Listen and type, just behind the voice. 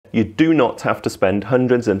You do not have to spend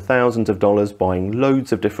hundreds and thousands of dollars buying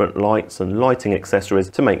loads of different lights and lighting accessories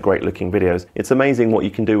to make great looking videos. It's amazing what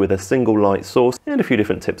you can do with a single light source and a few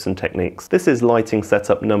different tips and techniques. This is lighting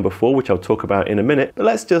setup number 4, which I'll talk about in a minute, but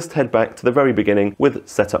let's just head back to the very beginning with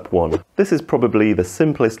setup 1. This is probably the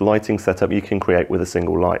simplest lighting setup you can create with a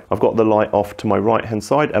single light. I've got the light off to my right hand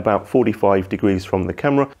side about 45 degrees from the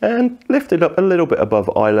camera and lifted up a little bit above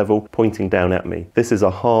eye level, pointing down at me. This is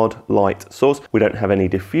a hard light source. We don't have any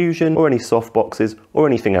diffusion or any soft boxes or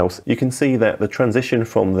anything else. You can see that the transition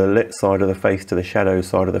from the lit side of the face to the shadow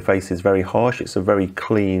side of the face is very harsh. It's a very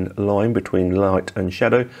clean line between light and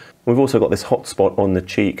shadow. We've also got this hot spot on the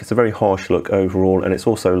cheek. It's a very harsh look overall, and it's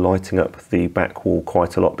also lighting up the back wall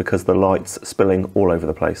quite a lot because the light's spilling all over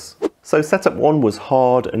the place. So setup 1 was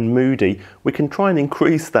hard and moody. We can try and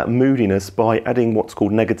increase that moodiness by adding what's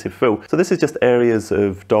called negative fill. So this is just areas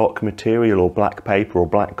of dark material or black paper or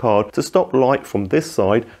black card to stop light from this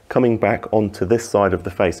side coming back onto this side of the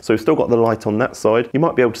face. So we've still got the light on that side. You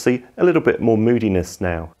might be able to see a little bit more moodiness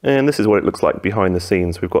now. And this is what it looks like behind the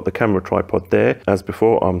scenes. We've got the camera tripod there. As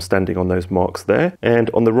before, I'm standing on those marks there. And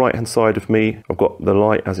on the right hand side of me, I've got the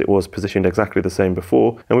light as it was positioned exactly the same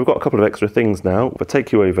before. And we've got a couple of extra things now. If I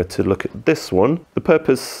take you over to look at this one, the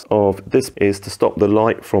purpose of this is to stop the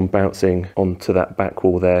light from bouncing onto that back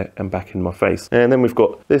wall there and back in my face. And then we've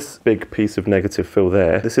got this big piece of negative fill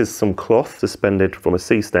there. This is some cloth suspended from a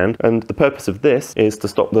C-stand, and the purpose of this is to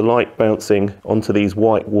stop the light bouncing onto these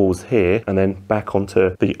white walls here and then back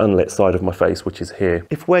onto the unlit side of my face, which is here.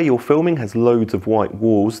 If where you're filming has loads of white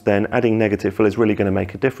walls, then adding negative fill is really going to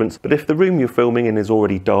make a difference. But if the room you're filming in is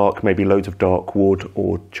already dark, maybe loads of dark wood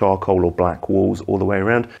or charcoal or black walls all the way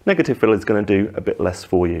around, negative fill is going to do a bit less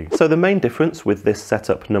for you. So the main difference with this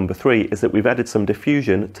setup number 3 is that we've added some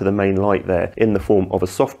diffusion to the main light there in the form of a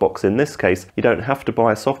softbox. In this case, you don't have to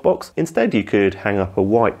buy a softbox. Instead, you could hang up a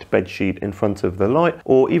white bed sheet in front of the light,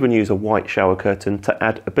 or even use a white shower curtain to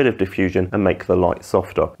add a bit of diffusion and make the light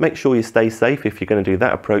softer. Make sure you stay safe if you're going to do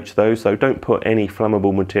that approach though, so don't put any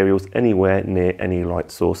flammable materials anywhere near any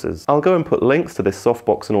light sources. I'll go and put links to this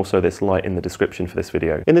softbox and also this light in the description for this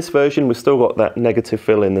video. In this version, we've still got that negative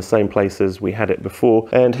fill in the same place as we had it before,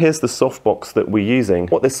 and here's the softbox that we're using.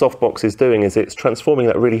 What this softbox is doing is it's transforming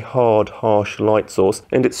that really hard, harsh light source,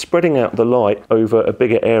 and it's spreading out the light over a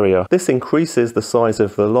bigger area. This increases the size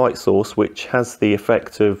of the light source, which has the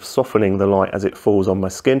effect of softening the light as it falls on my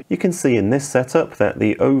skin. You can see in this setup that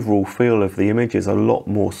the overall feel of the image is a lot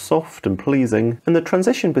more soft and pleasing, and the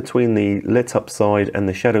transition between the lit up side and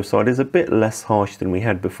the shadow side is a bit less harsh than we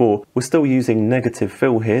had before. We're still using negative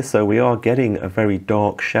fill here, so we are getting a very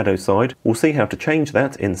dark shadow side. We'll see how to change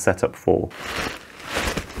that in setup 4.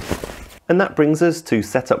 And that brings us to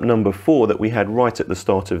setup number 4 that we had right at the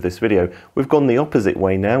start of this video. We've gone the opposite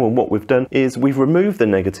way now, and what we've done is we've removed the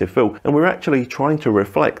negative fill, and we're actually trying to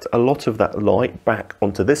reflect a lot of that light back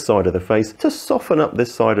onto this side of the face to soften up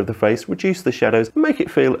this side of the face, reduce the shadows, and make it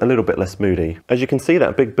feel a little bit less moody. As you can see,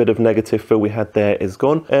 that big bit of negative fill we had there is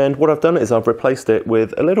gone, and what I've done is I've replaced it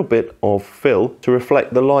with a little bit of fill to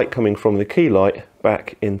reflect the light coming from the key light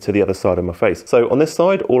back into the other side of my face. So on this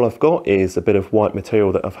side, all I've got is a bit of white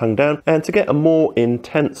material that I've hung down, and to get a more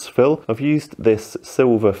intense fill, I've used this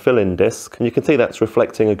silver fill-in disc, and you can see that's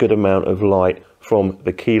reflecting a good amount of light from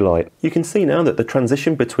the key light. You can see now that the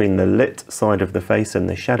transition between the lit side of the face and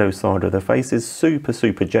the shadow side of the face is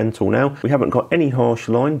super gentle now. We haven't got any harsh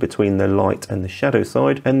line between the light and the shadow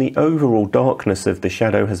side, and the overall darkness of the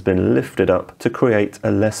shadow has been lifted up to create a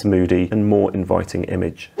less moody and more inviting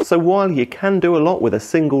image. So while you can do a lot with a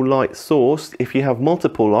single light source, if you have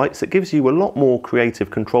multiple lights, it gives you a lot more creative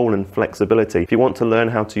control and flexibility. If you want to learn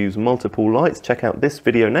how to use multiple lights, check out this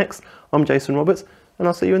video next. I'm Jason Roberts, and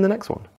I'll see you in the next one.